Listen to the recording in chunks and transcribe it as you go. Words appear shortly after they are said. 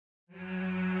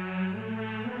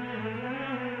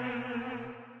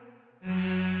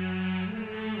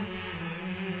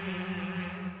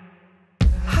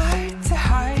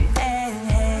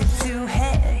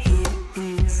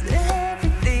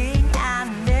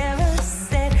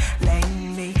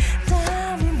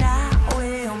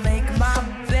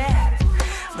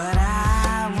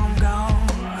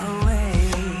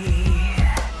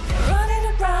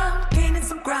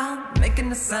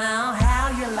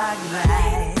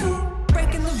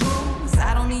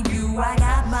I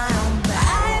got my own back.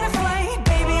 I ain't afraid,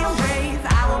 baby, I'm brave.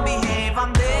 I won't behave,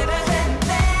 I'm better than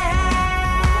that.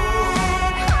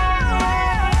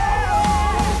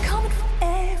 Coming for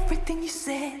everything you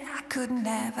said I couldn't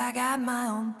have, I got my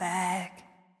own back.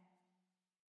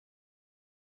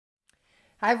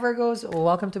 Hi Virgos,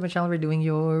 welcome to my channel. We're doing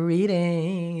your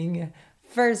reading.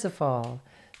 First of all,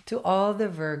 to all the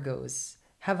Virgos,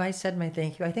 have I said my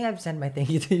thank you? I think I've sent my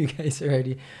thank you to you guys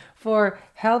already for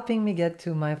helping me get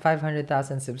to my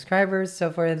 500,000 subscribers.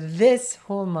 So for this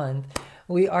whole month,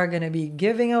 we are going to be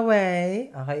giving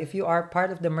away, okay, if you are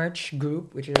part of the merch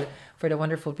group, which is for the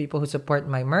wonderful people who support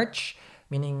my merch,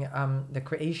 meaning the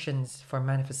creations for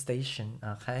manifestation,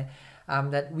 okay,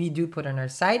 that we do put on our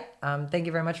site. Thank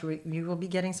you very much. You will be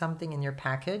getting something in your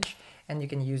package and you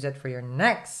can use it for your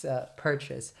next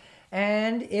purchase.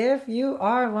 And if you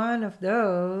are one of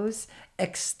those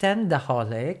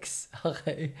extendaholics,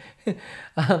 okay,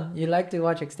 you like to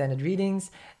watch extended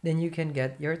readings, then you can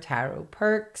get your tarot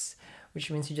perks, which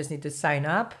means you just need to sign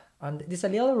up. There's a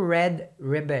little red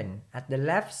ribbon at the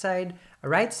left side,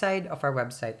 right side of our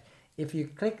website. If you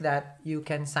click that, you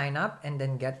can sign up and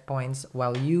then get points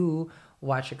while you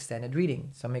watch extended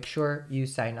reading. So make sure you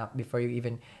sign up before you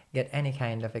even get any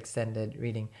kind of extended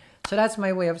reading. So that's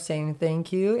my way of saying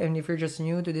thank you. And if you're just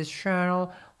new to this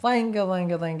channel, thank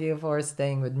you for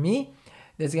staying with me.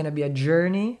 There's gonna be a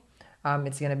journey.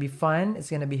 It's gonna be fun.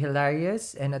 It's gonna be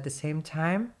hilarious. And at the same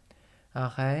time,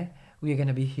 okay, we're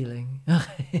gonna be healing.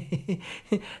 Okay.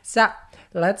 So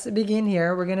let's begin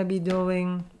here. We're gonna be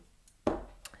doing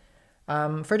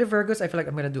for the Virgos, I feel like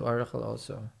I'm gonna do Oracle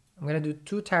also. I'm gonna do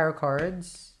 2 tarot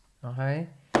cards, okay,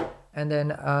 and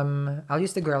then I'll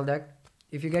use the girl deck.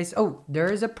 If you guys, oh,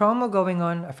 there is a promo going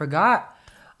on. I forgot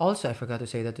to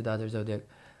say that to the other zodiac.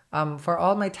 For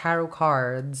all my tarot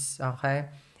cards, okay,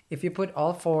 if you put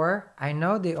all 4, I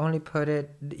know they only put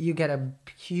it, you get a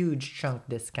huge chunk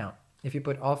discount if you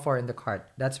put all 4 in the cart.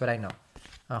 That's what I know.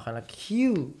 Okay, like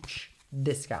huge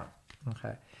discount.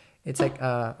 Okay. It's like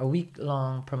a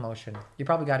week-long promotion. You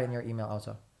probably got it in your email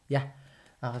also. Yeah.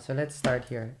 So let's start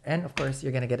here. And of course,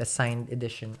 you're going to get a signed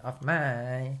edition of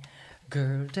my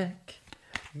girl deck.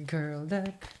 Girl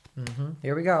deck.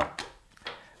 Here we go.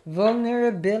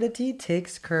 Vulnerability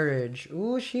takes courage.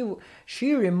 Ooh,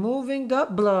 she removing the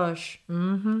blush.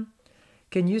 Can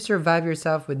you survive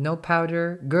yourself with no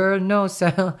powder? Girl, no,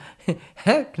 Sal.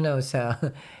 Heck no,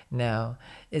 Sal. No.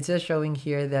 It's just showing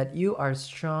here that you are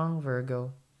strong,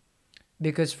 Virgo.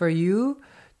 Because for you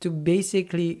to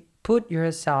basically put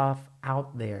yourself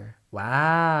out there,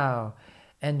 wow,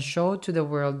 and show to the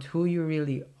world who you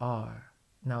really are.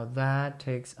 Now that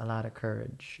takes a lot of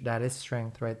courage. That is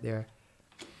strength right there.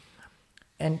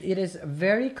 And it is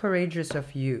very courageous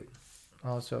of you,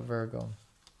 also Virgo,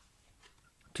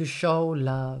 to show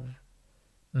love.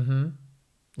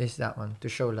 This is that one, to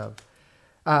show love.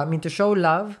 To show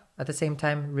love at the same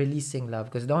time releasing love.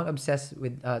 Because don't obsess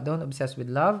with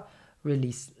love.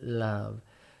 Release love.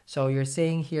 So you're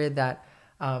saying here that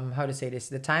how to say this,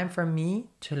 the time for me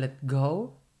to let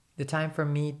go, the time for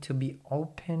me to be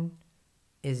open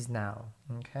is now.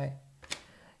 Okay,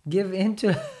 give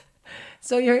into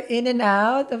so you're in and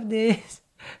out of this,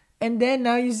 and then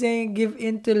now you're saying give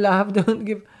into love. Don't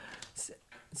give.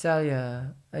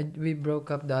 Celia, we broke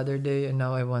up the other day and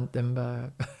now I want them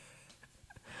back.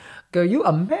 Girl, you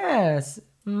a mess.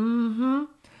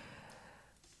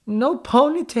 No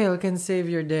ponytail can save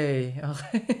your day.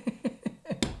 Okay.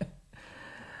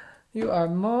 You are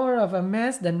more of a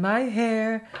mess than my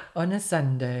hair on a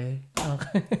Sunday.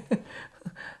 Okay.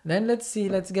 Then let's see.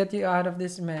 Let's get you out of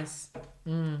this mess.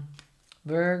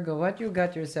 Virgo, what you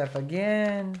got yourself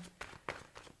again?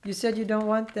 You said you don't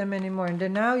want them anymore, and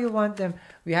then now you want them.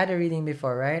 We had a reading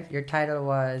before, right? Your title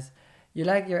was, you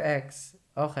like your ex.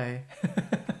 Okay.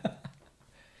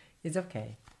 It's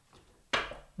okay.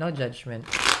 No judgment.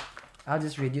 I'll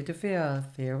just read you to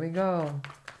filth. Here we go.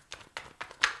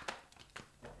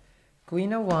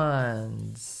 Queen of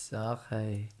Wands.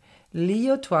 Okay.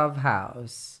 Leo 12th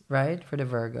house, right? For the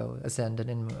Virgo,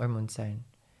 ascendant or moon sign.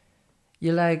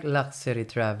 You like luxury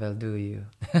travel, do you?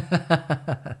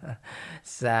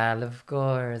 Sal, of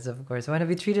course. I want to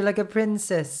be treated like a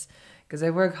princess because I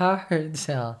work hard,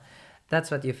 Sal. That's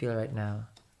what you feel right now.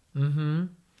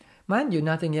 Mind you,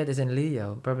 nothing yet is in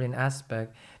Leo, probably an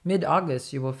aspect.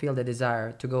 Mid-August, you will feel the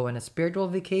desire to go on a spiritual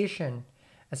vacation,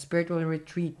 a spiritual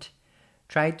retreat.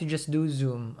 Try to just do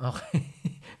Zoom, okay?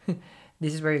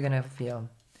 This is where you're going to feel.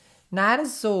 Knight of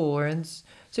Swords.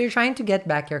 So you're trying to get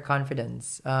back your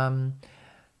confidence.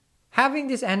 Having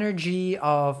this energy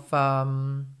of,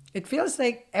 it feels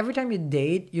like every time you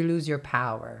date, you lose your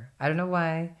power. I don't know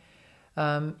why.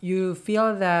 You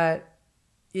feel that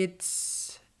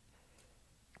it's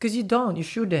because you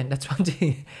shouldn't. That's one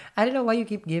thing. I don't know why you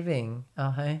keep giving.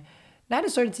 Okay. Not a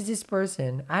sort of this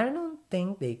person. I don't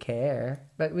think they care.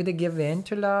 But with the give in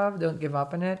to love, don't give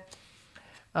up on it.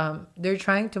 They're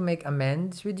trying to make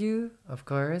amends with you, of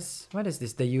course. What is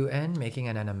this? The UN making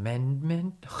an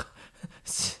amendment?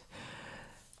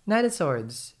 Knight of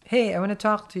Swords. Hey, I want to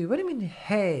talk to you. What do you mean,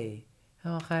 hey?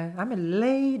 Okay. I'm a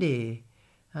lady.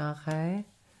 Okay.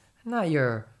 Not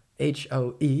your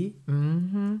HOE.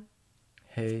 Mm-hmm.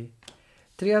 Hey.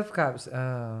 Three of Cups.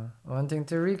 Wanting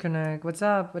to reconnect. What's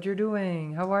up? What you're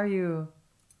doing? How are you?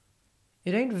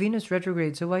 It ain't Venus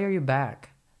retrograde, so why are you back?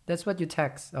 That's what you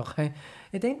text, okay?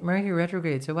 It ain't Mercury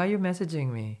retrograde, so why are you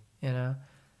messaging me? You know?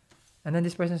 And then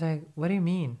this person's like, what do you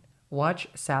mean? Watch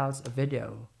Sal's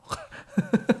video.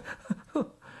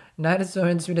 Knight of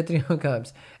Swords with the Three of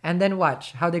Cups. And then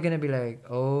watch how they're gonna be like,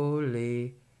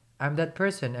 holy, I'm that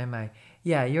person, am I?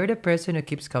 Yeah, you're the person who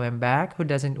keeps coming back, who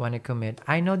doesn't want to commit.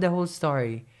 I know the whole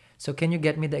story. So can you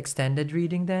get me the extended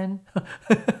reading then?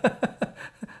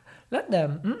 Let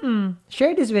them.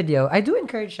 Share this video. I do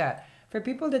encourage that. For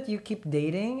people that you keep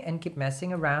dating and keep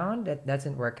messing around that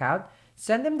doesn't work out,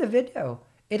 send them the video.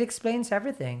 It explains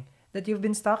everything that you've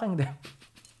been stalking them.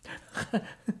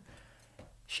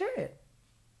 Share it.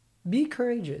 Be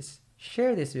courageous.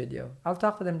 Share this video. I'll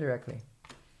talk to them directly.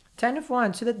 10 of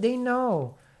Wands, so that they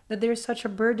know that they're such a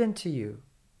burden to you.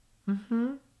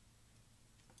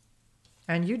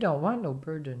 And you don't want no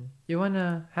burden. You want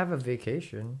to have a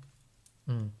vacation.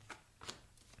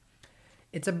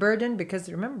 It's a burden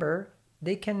because, remember,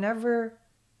 they can never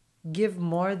give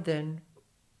more than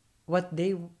what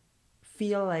they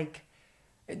feel like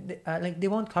they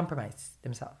won't compromise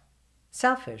themselves.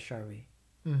 Selfish, are we?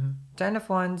 10 of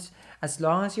Wands, as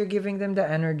long as you're giving them the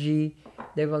energy,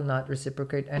 they will not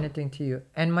reciprocate anything to you.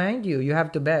 And mind you, you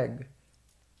have to beg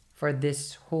for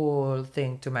this whole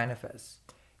thing to manifest.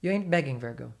 You ain't begging,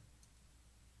 Virgo.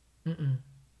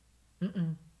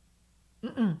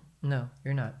 No,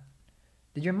 you're not.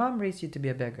 Did your mom raise you to be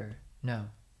a beggar? No.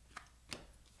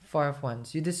 4 of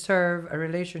Wands. You deserve a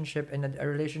relationship, and a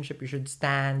relationship you should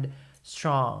stand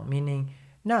strong. Meaning,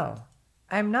 no,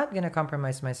 I'm not going to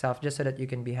compromise myself just so that you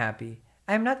can be happy.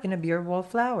 I'm not going to be your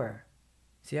wallflower.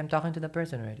 See, I'm talking to the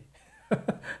person already.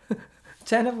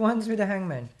 10 of Wands with the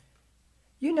Hangman.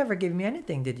 You never gave me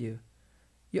anything, did you?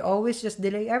 You always just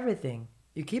delay everything.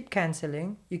 You keep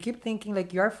canceling. You keep thinking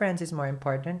like your friends is more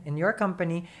important, and your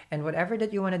company and whatever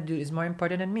that you want to do is more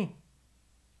important than me.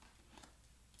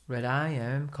 But I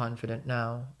am confident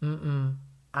now.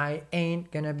 I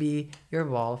ain't gonna be your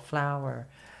wallflower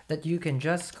that you can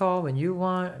just call when you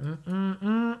want.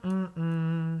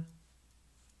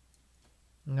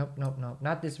 Nope.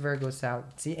 Not this Virgo Sal.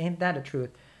 See, ain't that the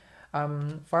truth?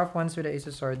 4 of Wands with the Ace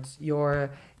of Swords.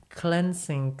 You're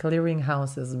cleansing, clearing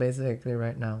houses basically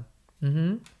right now.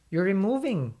 You're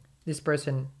removing this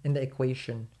person in the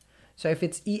equation. So if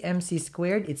it's EMC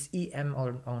squared, it's EM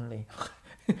only.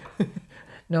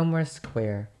 No more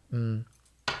square.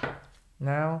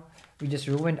 Now, we just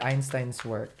ruined Einstein's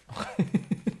work.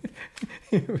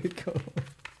 Here we go.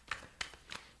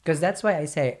 Because that's why I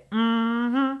say,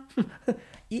 EM.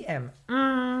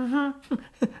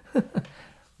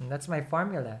 That's my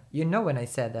formula. You know when I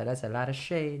said that, that's a lot of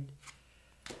shade.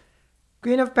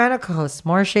 Queen of Pentacles,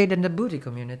 more shade in the booty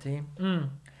community.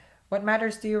 What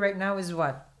matters to you right now is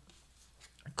what?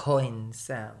 Coins,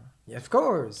 Sal. Yeah, of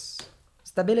course.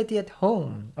 Stability at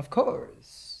home, of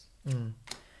course.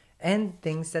 And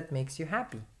things that makes you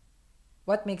happy.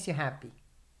 What makes you happy?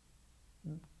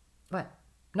 What?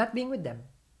 Not being with them.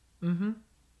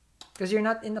 Because you're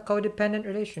not in a codependent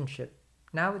relationship.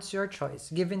 Now it's your choice.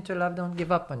 Give in to love, don't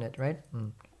give up on it, right?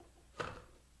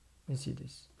 You see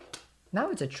this. Now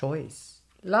it's a choice.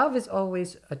 Love is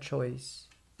always a choice.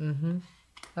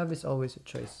 Love is always a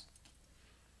choice.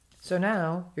 So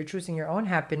now, you're choosing your own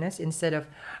happiness instead of,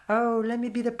 oh, let me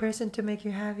be the person to make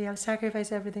you happy. I'll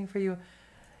sacrifice everything for you.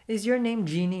 Is your name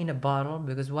Genie in a bottle?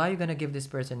 Because why are you going to give this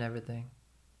person everything?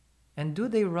 And do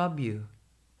they rub you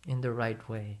in the right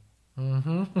way?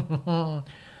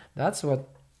 That's what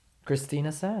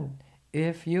Christina said.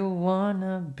 If you want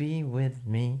to be with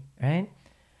me, right?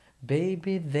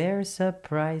 Baby, there's a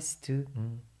price to...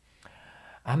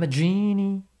 I'm a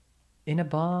genie in a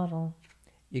bottle.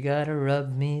 You gotta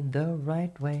rub me the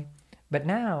right way. But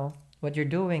now, what you're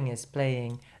doing is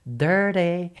playing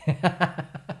dirty.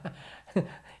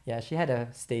 Yeah, she had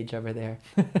a stage over there.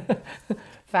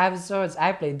 5 of Swords,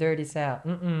 I play dirty Sal.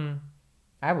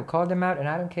 I will call them out and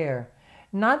I don't care.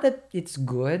 Not that it's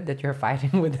good that you're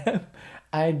fighting with them.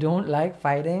 I don't like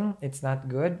fighting. It's not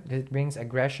good. It brings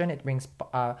aggression. It brings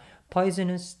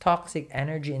poisonous, toxic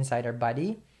energy inside our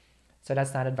body. So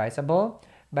that's not advisable.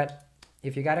 But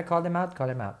if you gotta call them out, call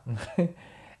them out.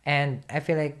 And I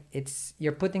feel like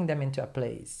you're putting them into a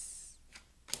place.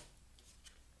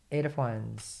 Eight of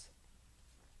Wands.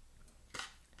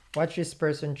 Watch this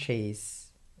person chase.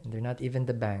 And they're not even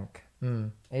the bank.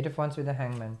 Eight of Wands with the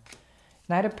Hangman.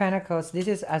 Knight of Pentacles. This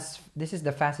is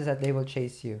the fastest that they will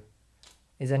chase you.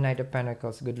 Is a Knight of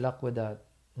Pentacles. Good luck with that.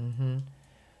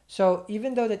 So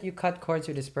even though that you cut cords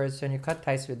with this person, you cut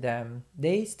ties with them,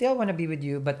 they still want to be with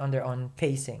you, but on their own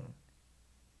pacing.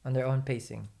 On their own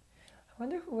pacing. I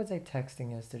wonder who was I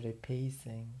texting yesterday?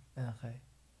 Pacing. Okay.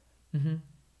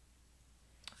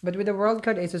 But with the World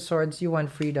card, Ace of Swords, you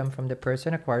want freedom from the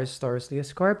person. Aquarius, Taurus, Leo,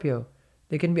 Scorpio.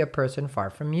 They can be a person far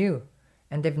from you.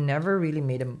 And they've never really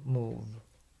made a move.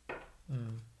 Let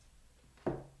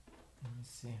me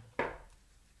see.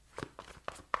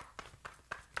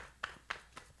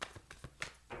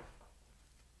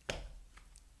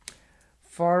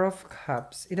 Four of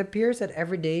Cups. It appears that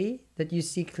every day that you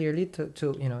see clearly to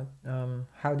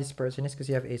how this person is, because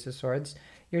you have Ace of Swords,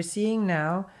 you're seeing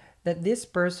now that this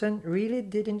person really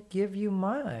didn't give you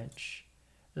much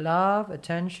love,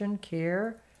 attention,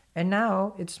 care, and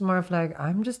now it's more of like,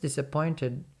 I'm just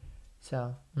disappointed.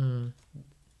 So you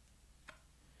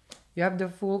have the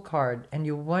Fool card and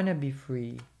you want to be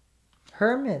free.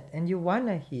 Hermit and you want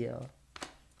to heal.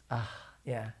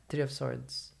 Yeah, Three of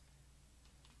Swords.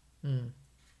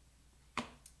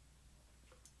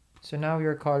 So now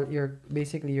you're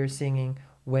singing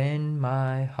When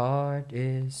My Heart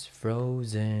Is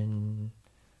Frozen.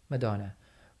 Madonna.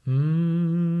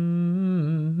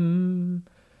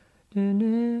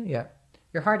 Yeah.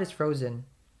 Your heart is frozen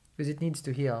because it needs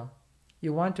to heal.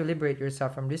 You want to liberate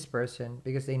yourself from this person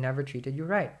because they never treated you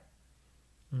right.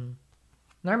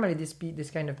 Normally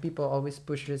this kind of people always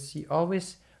push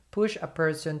a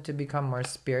person to become more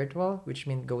spiritual, which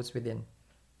means goes within.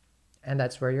 And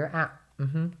that's where you're at.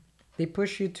 They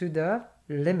push you to the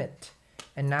limit.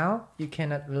 And now you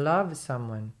cannot love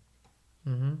someone.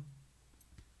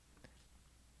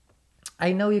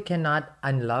 I know you cannot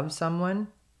unlove someone.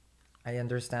 I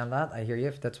understand that. I hear you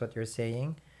if that's what you're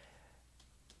saying.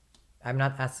 I'm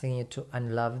not asking you to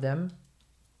unlove them.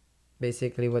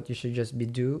 Basically, what you should just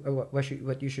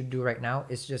what you should do right now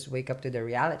is just wake up to the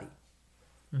reality.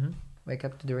 Wake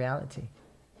up to the reality.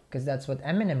 Because that's what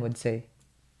Eminem would say.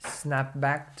 Snap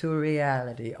back to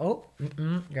reality. Oh,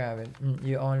 grab it.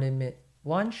 You only miss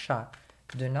one shot.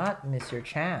 Do not miss your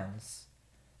chance.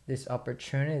 This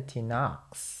opportunity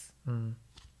knocks.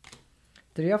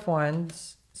 Three of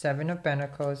Wands, Seven of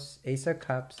Pentacles, Ace of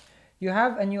Cups. You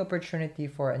have a new opportunity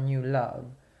for a new love.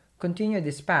 Continue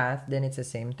this path, then it's the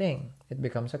same thing. It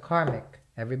becomes a karmic.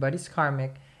 Everybody's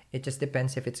karmic. It just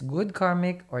depends if it's good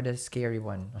karmic or the scary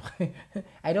one. Okay?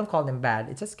 I don't call them bad.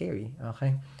 It's just scary.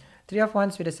 Okay? Three of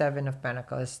Wands with the Seven of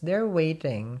Pentacles. They're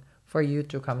waiting for you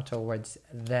to come towards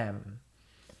them.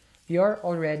 You're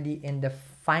already in the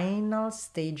final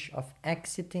stage of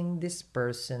exiting this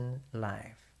person's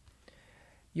life.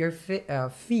 Your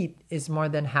feet is more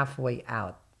than halfway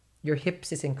out. Your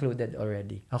hips is included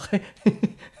already. Okay?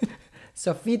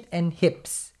 So feet and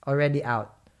hips already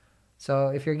out. So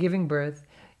if you're giving birth,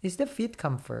 is the feet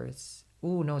come first?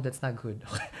 Oh, no, that's not good.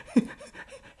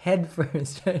 Head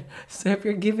first, right? So if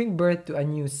you're giving birth to a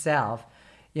new self,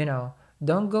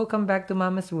 don't come back to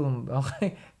mama's womb.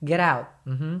 Okay? Get out.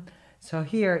 So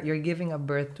here, you're giving a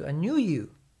birth to a new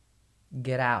you.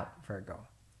 Get out, Virgo.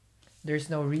 There's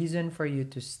no reason for you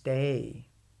to stay.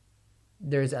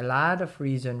 There's a lot of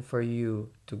reason for you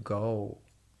to go.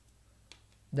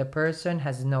 The person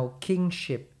has no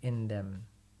kingship in them.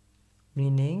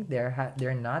 Meaning,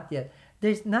 they're not yet.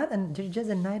 There's just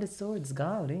a Knight of Swords.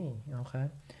 Golly. Okay?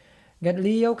 Got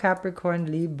Leo,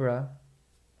 Capricorn, Libra.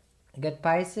 Got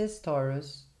Pisces,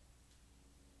 Taurus.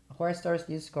 Aquarius, Taurus,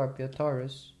 Leo, Scorpio,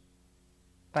 Taurus.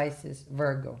 Pisces,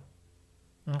 Virgo.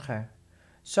 Okay.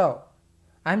 So,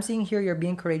 I'm seeing here you're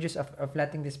being courageous of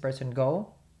letting this person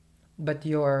go. But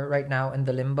you're right now in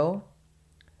the limbo.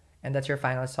 And that's your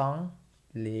final song.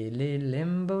 Lily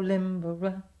limbo,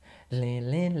 limbo,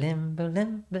 lily limbo,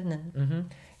 limbo.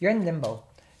 You're in limbo.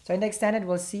 So in the extended,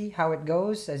 we'll see how it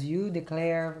goes as you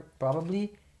declare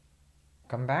probably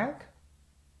come back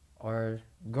or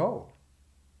go.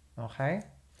 Okay?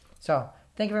 So,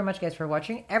 thank you very much, guys, for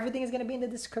watching. Everything is going to be in the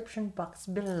description box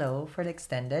below for the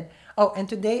extended. Oh, and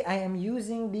today I am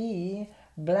using the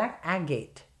Black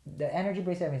Agate. The energy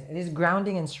bracelet. It is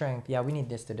grounding and strength. Yeah, we need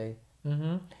this today.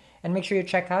 And make sure you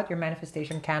check out your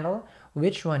manifestation candle.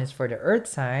 Which one is for the earth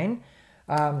sign?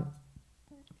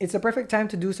 It's a perfect time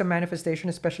to do some manifestation,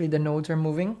 especially the nodes are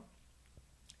moving.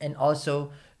 And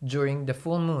also during the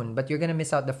full moon. But you're going to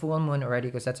miss out the full moon already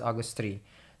because that's August 3.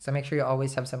 So make sure you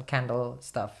always have some candle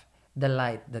stuff. The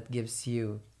light that gives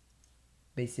you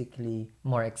basically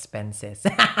more expenses.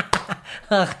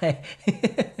 Okay.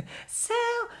 So,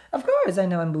 of course, I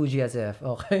know I'm bougie as if.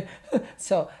 Okay.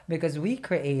 So, because we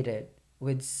created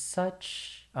with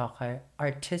such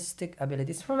artistic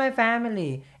abilities for my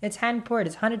family. It's hand poured.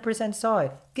 It's 100%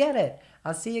 soy. Get it.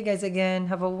 I'll see you guys again.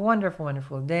 Have a wonderful,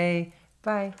 wonderful day.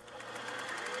 Bye.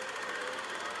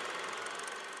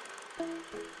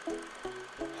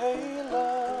 Hey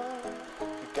love,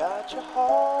 you got your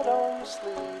heart on your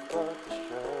sleeve, but the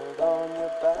shirt on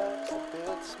your back's a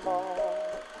bit small.